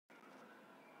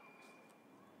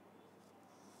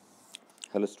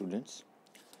Hello students.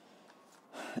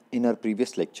 In our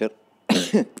previous lecture,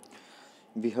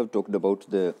 we have talked about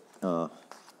the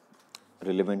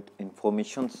relevant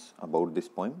informations about this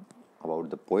poem, about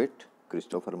the poet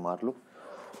Christopher Marlowe,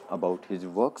 about his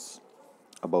works,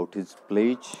 about his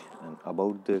pledge, and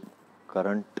about the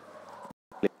current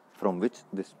from which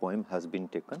this poem has been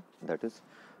taken, that is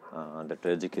the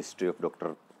tragic history of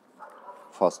Dr.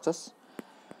 Faustus.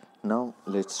 Now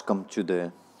let's come to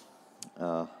the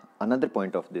another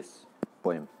point of this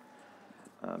poem.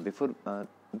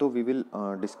 Though we will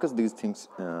discuss these things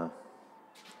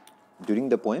during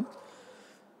the poem,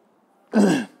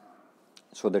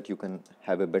 so that you can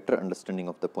have a better understanding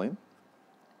of the poem.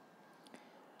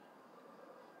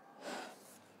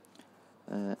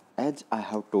 As I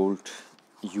have told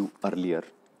you earlier,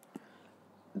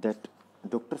 that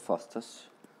Dr. Faustus,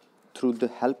 through the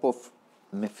help of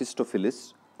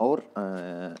Mephistopheles, or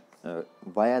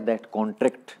via that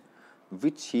contract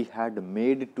which he had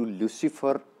made to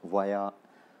Lucifer via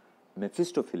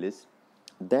Mephistopheles,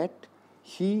 that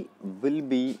he will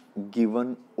be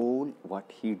given all what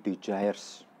he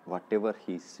desires, whatever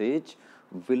he says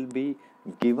will be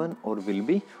given or will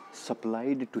be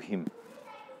supplied to him.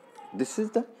 This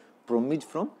is the promise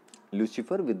from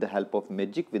Lucifer, with the help of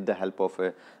magic, with the help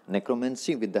of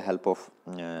necromancy, with the help of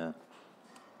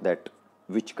that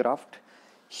witchcraft.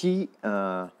 He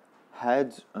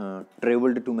has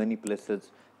traveled to many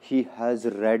places, he has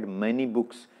read many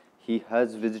books, he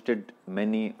has visited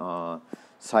many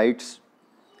sites.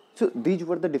 So these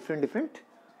were the different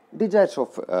desires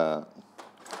of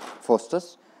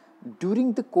Faustus.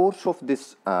 During the course of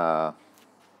this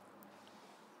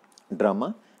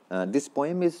drama, this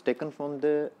poem is taken from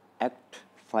the Act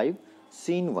 5,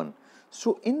 Scene 1.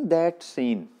 So in that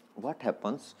scene, what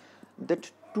happens,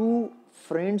 that two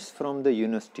friends from the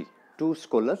university, two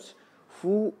scholars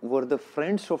who were the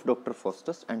friends of Dr.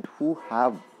 Faustus and who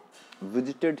have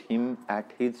visited him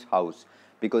at his house,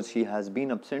 because he has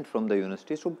been absent from the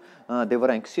university, so they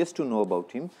were anxious to know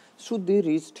about him. So they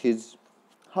reached his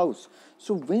house.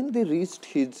 So when they reached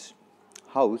his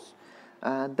house,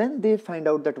 then they find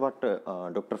out that what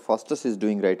Dr. Faustus is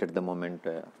doing right at the moment,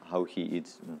 how he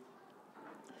is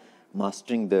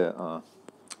mastering the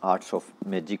arts of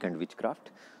magic and witchcraft.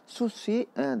 So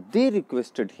they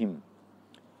requested him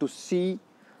to see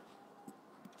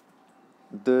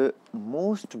the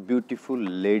most beautiful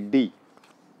lady,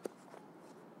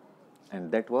 and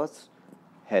that was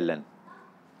Helen.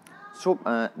 So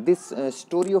this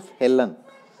story of Helen,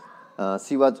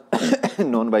 she was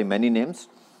known by many names.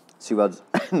 She was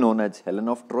known as Helen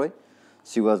of Troy,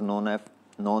 she was known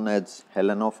as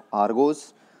Helen of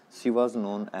Argos, she was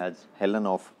known as Helen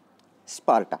of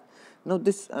Sparta. Now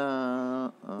this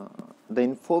the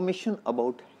information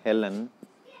about Helen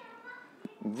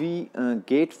we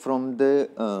get from the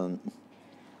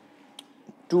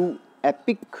two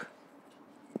epic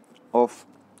of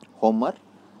Homer,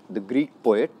 the Greek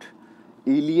poet,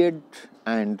 Iliad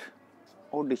and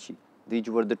Odyssey. These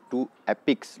were the two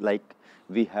epics, like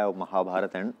we have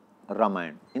Mahabharata and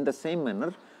Ramayana. In the same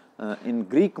manner, in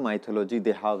Greek mythology,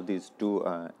 they have these two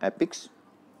epics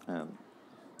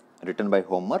written by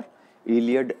Homer,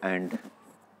 Iliad and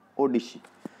Odyssey.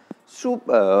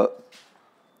 So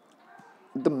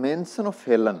the mention of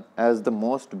Helen as the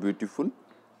most beautiful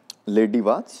lady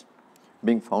was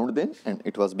being found then, and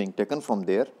it was being taken from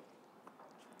there.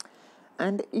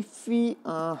 And if we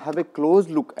have a close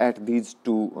look at these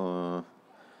two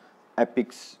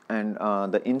epics and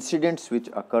the incidents which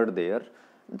occurred there,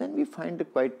 then we find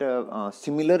quite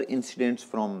similar incidents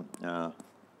from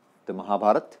the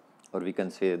Mahabharata, or we can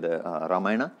say the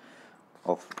Ramayana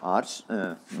of ours.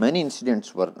 Many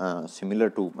incidents were similar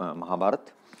to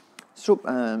Mahabharata. So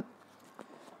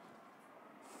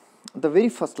the very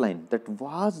first line, that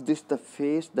was this the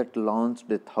face that launched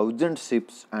 1,000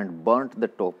 ships and burnt the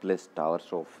topless towers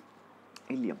of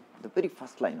Ilium. The very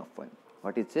first line of poem,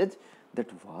 what it says,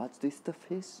 that was this the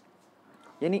face.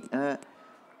 यानी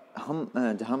हम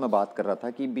जहाँ मैं बात कर रहा था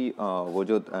कि भी वो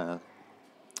जो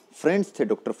फ्रेंड्स थे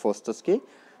डॉक्टर फॉस्टस के,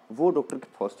 वो डॉक्टर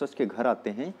फॉस्टस के घर आते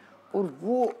हैं और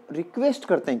वो रिक्वेस्ट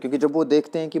करते हैं, क्योंकि जब वो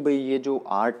देखते हैं कि भाई ये जो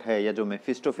आर्ट है या जो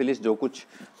मेफिस्टोफिलिस जो कुछ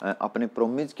अपने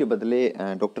प्रोमिस के बदले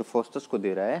डॉक्टर फॉस्टस को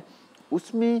दे रहा है,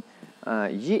 उसमें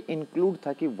ये इंक्लूड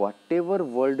था कि what ever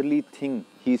worldly thing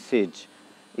he says,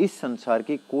 इस संसार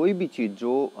की कोई भी चीज़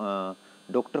जो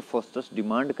डॉक्टर फॉस्टस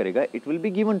डिमांड करेगा, it will be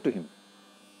given to him.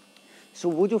 सो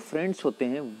वो जो फ्रेंड्स होते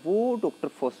हैं वो डॉक्टर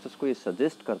फॉस्टस को ये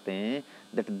सजेस्ट करते हैं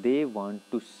that they want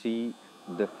to see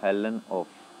the Helen of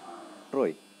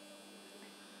Troy.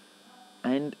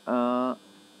 And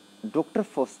Dr.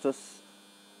 Faustus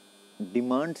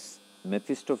demands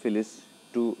Mephistopheles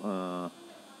to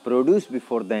produce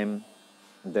before them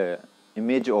the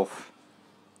image of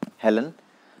Helen.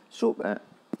 So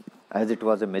as it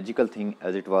was a magical thing,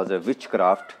 as it was a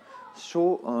witchcraft,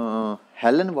 so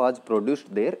Helen was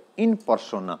produced there in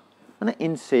persona,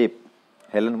 in shape.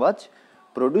 Helen was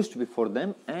produced before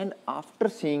them, and after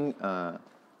seeing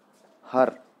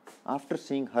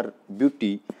her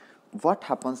beauty, what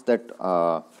happens that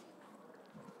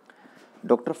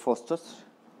Dr. Faustus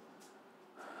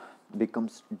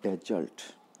becomes dazzled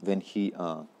when he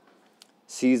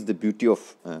sees the beauty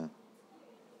of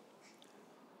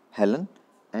Helen.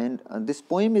 And this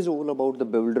poem is all about the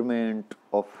bewilderment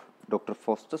of Dr.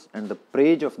 Faustus and the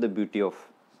praise of the beauty of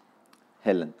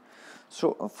Helen.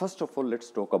 So first of all,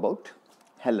 let's talk about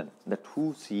Helen, that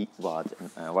who she was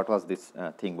and what was this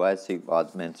thing, why she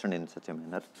was mentioned in such a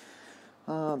manner.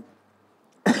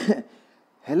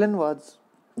 Helen was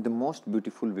the most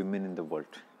beautiful woman in the world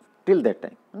till that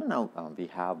time. Now we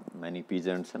have many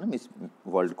pageants, Miss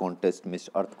World contest, Miss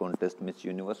Earth contest, Miss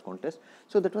Universe contest.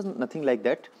 So that was nothing like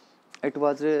that. It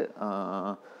was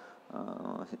a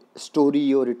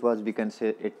story, or it was, we can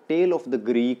say, a tale of the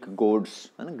Greek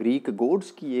gods. Greek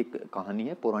gods की एक कहानी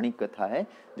है, पौराणिक कथा है,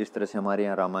 जिस तरह से हमारे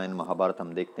यहाँ रामायण महाभारत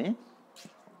हम देखते हैं.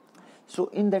 So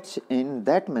in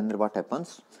that manner, what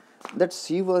happens, that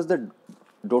she was the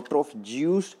daughter of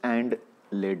Zeus and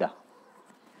Leda.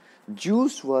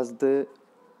 Zeus was the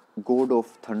god of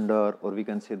thunder, or we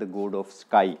can say the god of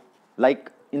sky,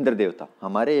 like Indra देवता.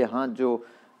 हमारे यहाँ जो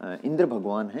इंद्र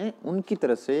भगवान हैं, उनकी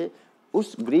तरह से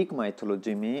उस ग्रीक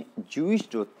माइथोलॉजी में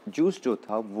ज्यूस जो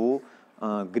था वो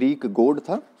ग्रीक गॉड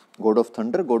था, God of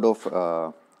thunder, God of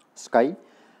sky.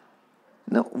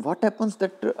 Now what happens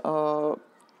that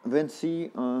when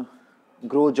she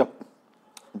grows up,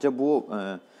 जब वो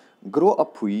ग्रो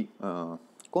अप हुई,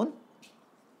 कौन,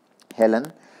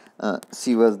 Helen,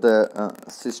 she was the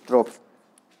sister of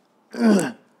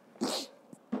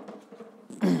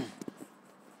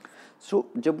सो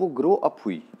जब वो ग्रो अप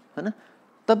हुई, है ना,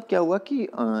 तब क्या हुआ कि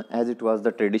as it was the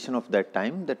tradition of that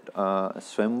time, that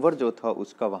स्वयंवर जो था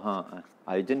उसका वहाँ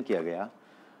आयोजन किया गया.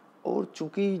 और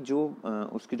चूंकि जो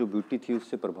उसकी जो ब्यूटी थी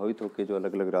उससे प्रभावित होकर जो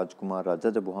अलग अलग राजकुमार राजा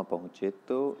जब वहाँ पहुँचे,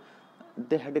 तो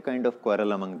they had a kind of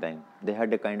quarrel among them, they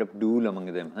had a kind of dual among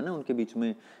them, है ना. उनके बीच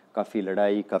में काफ़ी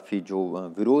लड़ाई, काफ़ी जो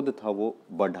विरोध था वो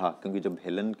बढ़ा, क्योंकि जब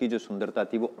हेलन की जो सुंदरता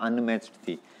थी वो अनमैच्ड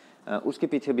थी. उसके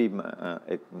पीछे भी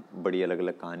एक बड़ी अलग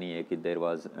अलग कहानी है कि देयर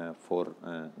वाज 4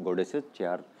 गोडेसेस,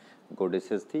 4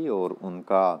 गोडेसेस थी, और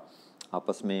उनका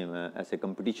आपस में ऐसे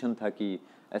कंपटीशन था कि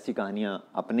ऐसी कहानियाँ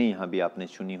अपने यहाँ भी आपने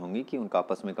सुनी होंगी कि उनका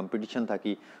आपस में कंपटीशन था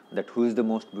कि that who is the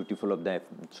most beautiful of that.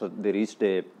 So they reached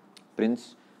A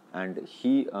Prince and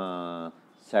he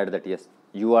said that yes,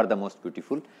 you are the most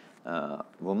beautiful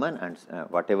woman, and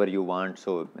whatever you want.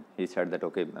 So he said that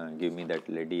okay, give me that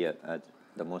lady as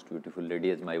the most beautiful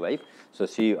lady as my wife. So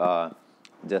she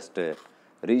just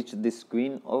reached this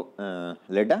queen of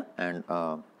Leda,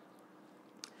 and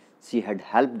she had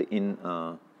helped in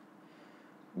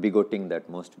begetting that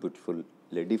most beautiful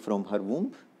lady from her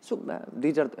womb. So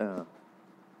these are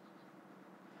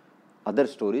other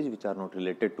stories which are not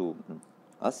related to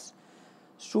us.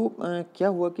 सो क्या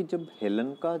हुआ कि जब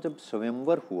Helen का जब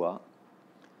स्वयंवर हुआ,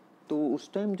 तो उस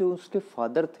टाइम जो उसके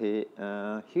फादर थे,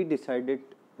 ही decided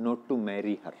not to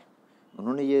marry her.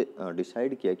 उन्होंने ये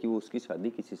डिसाइड किया कि वो उसकी शादी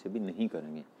किसी से भी नहीं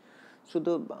करेंगे. So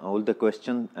the all the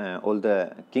question, all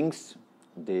the Kings,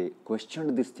 they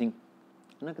questioned this thing,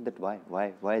 ना, that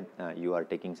why you are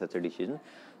taking such a decision.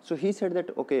 So he said that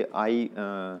okay, I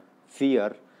fear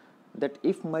that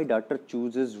if my daughter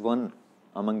chooses one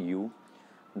among you,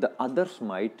 the others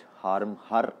might harm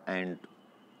her and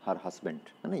her husband.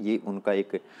 है ना, ये उनका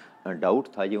एक doubt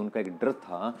था, ये उनका एक डर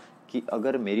था कि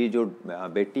अगर मेरी जो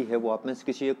बेटी है वो आप में से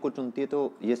किसी एक को चुनती है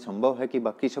तो ये संभव है कि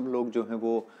बाकी सब लोग जो हैं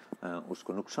वो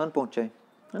उसको नुकसान पहुंचाएं.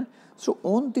 So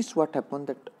on this what happened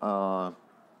that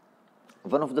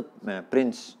one of the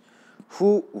Prince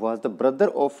who was the brother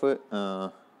of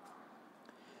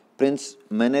Prince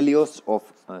Menelaus of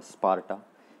Sparta,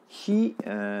 he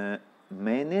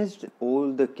managed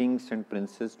all the kings and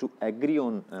princes to agree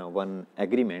on one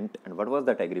agreement. And what was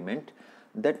that agreement?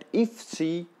 That if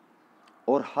she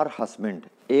or her husband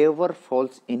ever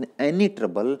falls in any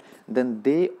trouble, then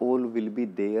they all will be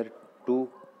there to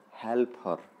help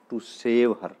her, to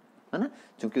save her. है ना,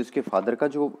 क्योंकि उसके father का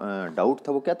जो doubt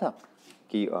था वो क्या था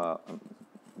कि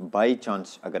बाई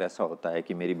चांस अगर ऐसा होता है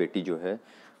कि मेरी बेटी जो है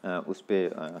उस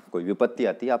पर कोई विपत्ति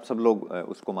आती है, आप सब लोग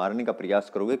उसको मारने का प्रयास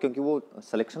करोगे, क्योंकि वो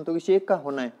सिलेक्शन तो किसी एक का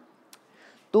होना है.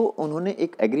 तो उन्होंने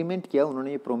एक एग्रीमेंट किया,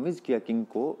 उन्होंने ये प्रॉमिस किया किंग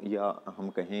को, या हम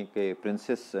कहें कि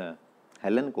प्रिंसेस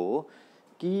हेलन को,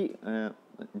 कि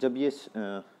जब ये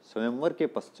स्वयंवर के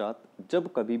पश्चात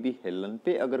जब कभी भी हेलन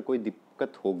पे अगर कोई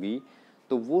दिक्कत होगी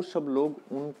तो वो सब लोग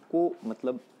उनको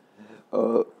मतलब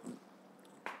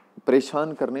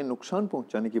परेशान करने, नुकसान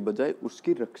पहुंचाने की बजाय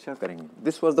उसकी रक्षा करेंगे.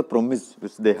 This was the promise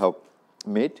which they have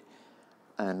made.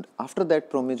 And after that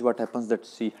promise what happens that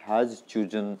she has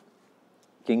chosen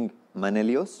king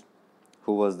मेनेलियोस,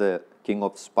 who was the king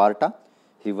of Sparta.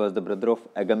 He was the brother of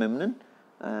Agamemnon.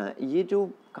 ये जो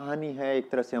कहानी है एक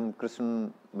तरह से हम कृष्ण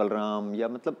बलराम या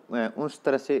मतलब उस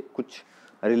तरह से कुछ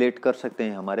रिलेट कर सकते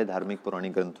हैं हमारे धार्मिक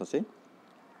पौराणिक ग्रंथों से.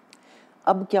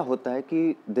 अब क्या होता है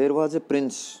कि there was a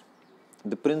Prince,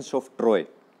 the Prince of Troy.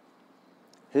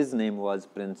 His name was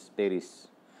Prince Paris.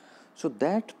 So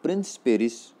that Prince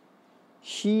Paris,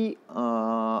 he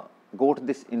got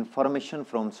this information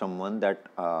from someone that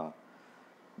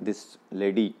this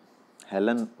lady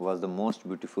Helen was the most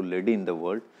beautiful lady in the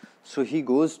world. So he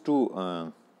goes to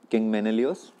King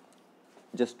Menelaus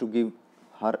just to give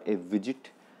her a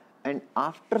visit, and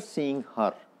after seeing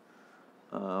her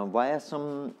via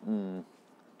some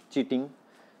cheating,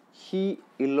 he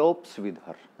elopes with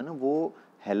her. है ना, वो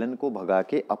Helen को भगा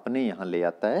के अपने यहाँ ले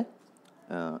आता है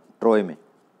ट्रॉय में.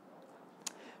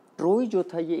 ट्रॉय जो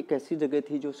था ये एक ऐसी जगह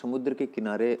थी जो समुद्र के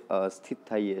किनारे स्थित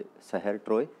था, ये शहर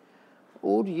ट्रॉय.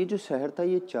 और ये जो शहर था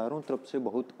ये चारों तरफ से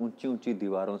बहुत ऊंची ऊंची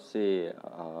दीवारों से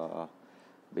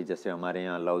भी, जैसे हमारे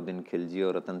यहाँ अलाउद्दीन खिलजी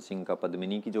और रतन सिंह का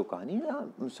पद्मिनी की जो कहानी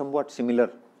है, somewhat similar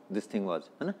this thing was,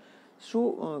 है ना.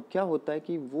 सो क्या होता है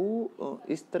कि वो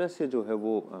इस तरह से जो है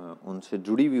वो उनसे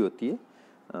जुड़ी हुई होती है,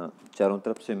 चारों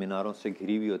तरफ से मीनारों से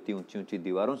घिरी हुई होती है, ऊंची ऊंची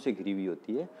दीवारों से घिरी हुई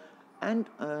होती है. And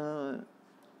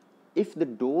if the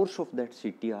doors of that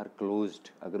city are closed,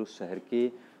 अगर उस शहर के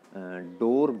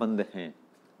डोर बंद हैं,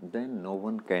 then no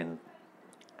one can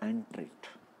enter it.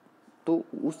 तो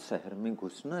उस शहर में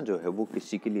घुसना जो है वो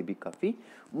किसी के लिए भी काफ़ी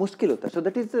मुश्किल होता है. So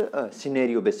that is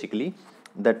scenario basically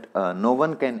that no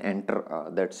one can enter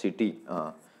that city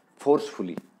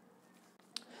forcefully.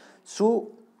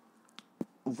 सो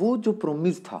वो जो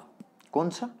प्रोमिस था कौन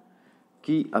सा,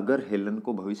 कि अगर हेलन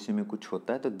को भविष्य में कुछ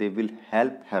होता है तो दे विल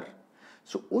हेल्प हर.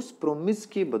 सो उस प्रोमिस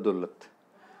की बदौलत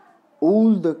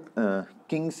all the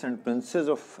kings and princes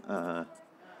of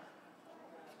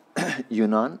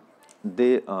Yunnan,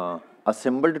 they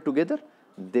assembled together,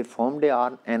 they formed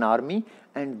an army,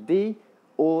 and they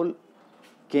all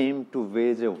came to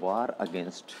wage a war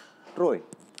against Troy.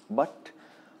 But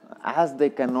as they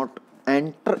cannot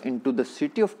enter into the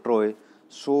city of Troy,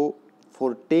 so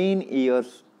for 10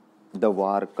 years the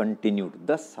war continued.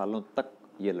 10 सालों तक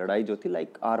ये लड़ाई जो थी,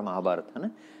 like are Mahabharat है ना,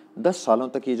 10 सालों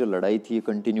तक ये जो लड़ाई थी ये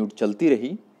कंटिन्यूड चलती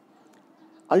रही.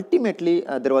 Ultimately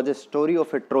there was a story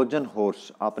of A Trojan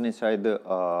horse. आपने शायद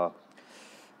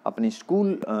अपनी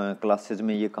स्कूल क्लासेज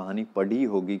में ये कहानी पढ़ी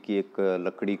होगी कि एक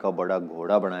लकड़ी का बड़ा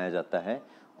घोड़ा बनाया जाता है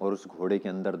और उस घोड़े के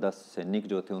अंदर 10 सैनिक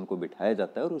जो थे उनको बिठाया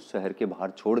जाता है और उस शहर के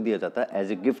बाहर छोड़ दिया जाता है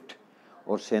एज ए गिफ्ट.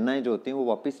 और सेनाएं जो होती हैं वो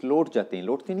वापस लौट जाती हैं,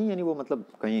 लौटती नहीं यानी वो मतलब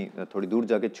कहीं थोड़ी दूर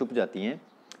जाके छुप जाती हैं.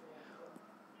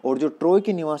 और जो ट्रोय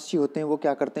के निवासी होते हैं वो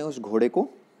क्या करते हैं, उस घोड़े को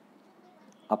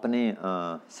अपने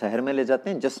शहर में ले जाते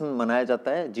हैं, जश्न मनाया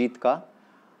जाता है जीत का.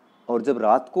 और जब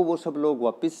रात को वो सब लोग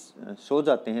वापस सो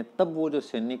जाते हैं तब वो जो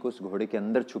सैनिक उस घोड़े के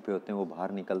अंदर छुपे होते हैं वो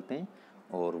बाहर निकलते हैं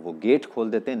और वो गेट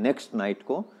खोल देते हैं नेक्स्ट नाइट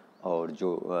को. और जो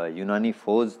यूनानी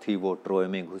फौज थी वो ट्रोय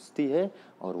में घुसती है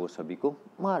और वो सभी को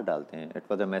मार डालते हैं. It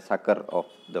was a मैसाकर of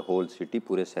the whole city,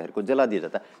 पूरे शहर को जला दिया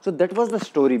जाता है. So that was the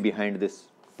story behind this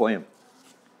poem,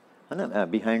 है ना,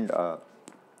 behind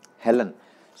Helen.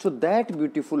 So that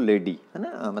beautiful lady, है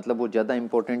ना, मतलब वो ज़्यादा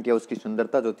इम्पोर्टेंट या उसकी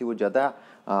सुंदरता जो थी वो ज़्यादा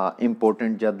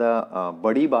इम्पोर्टेंट, ज़्यादा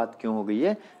बड़ी बात क्यों हो गई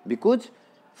है, because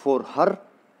for her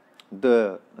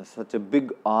the such a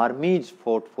big आर्मीज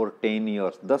fought for 10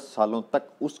 years. 10 सालों तक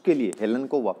उसके लिए, हेलन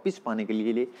को वापस पाने के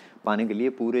लिए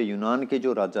पूरे यूनान के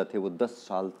जो राजा थे वो 10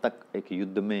 साल तक एक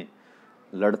युद्ध में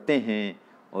लड़ते हैं.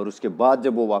 और उसके बाद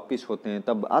जब वो वापस होते हैं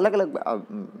तब अलग अलग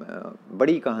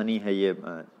बड़ी कहानी है ये,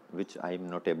 विच I am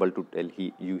not able to tell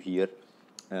you here,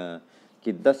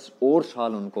 कि 10 और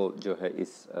साल उनको जो है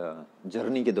इस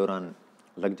जर्नी के दौरान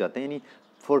लग जाते हैं. यानी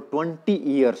for 20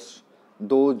 years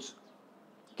those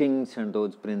kings and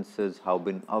those princes have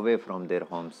been away from their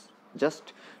homes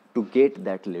just to get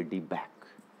that lady back.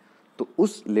 तो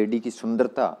उस लेडी की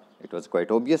सुंदरता, it was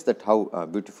quite obvious that how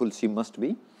beautiful she must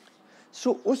be.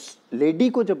 So उस lady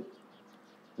को जब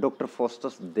doctor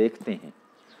Faustus देखते हैं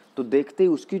तो देखते ही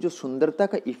उसकी जो सुंदरता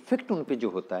का इफेक्ट उन पे जो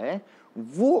होता है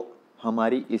वो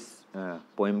हमारी इस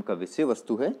पोएम का विषय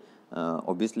वस्तु है.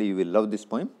 Obviously you will love this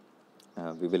poem.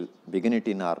 We will begin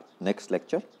it in our next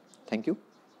lecture. Thank you.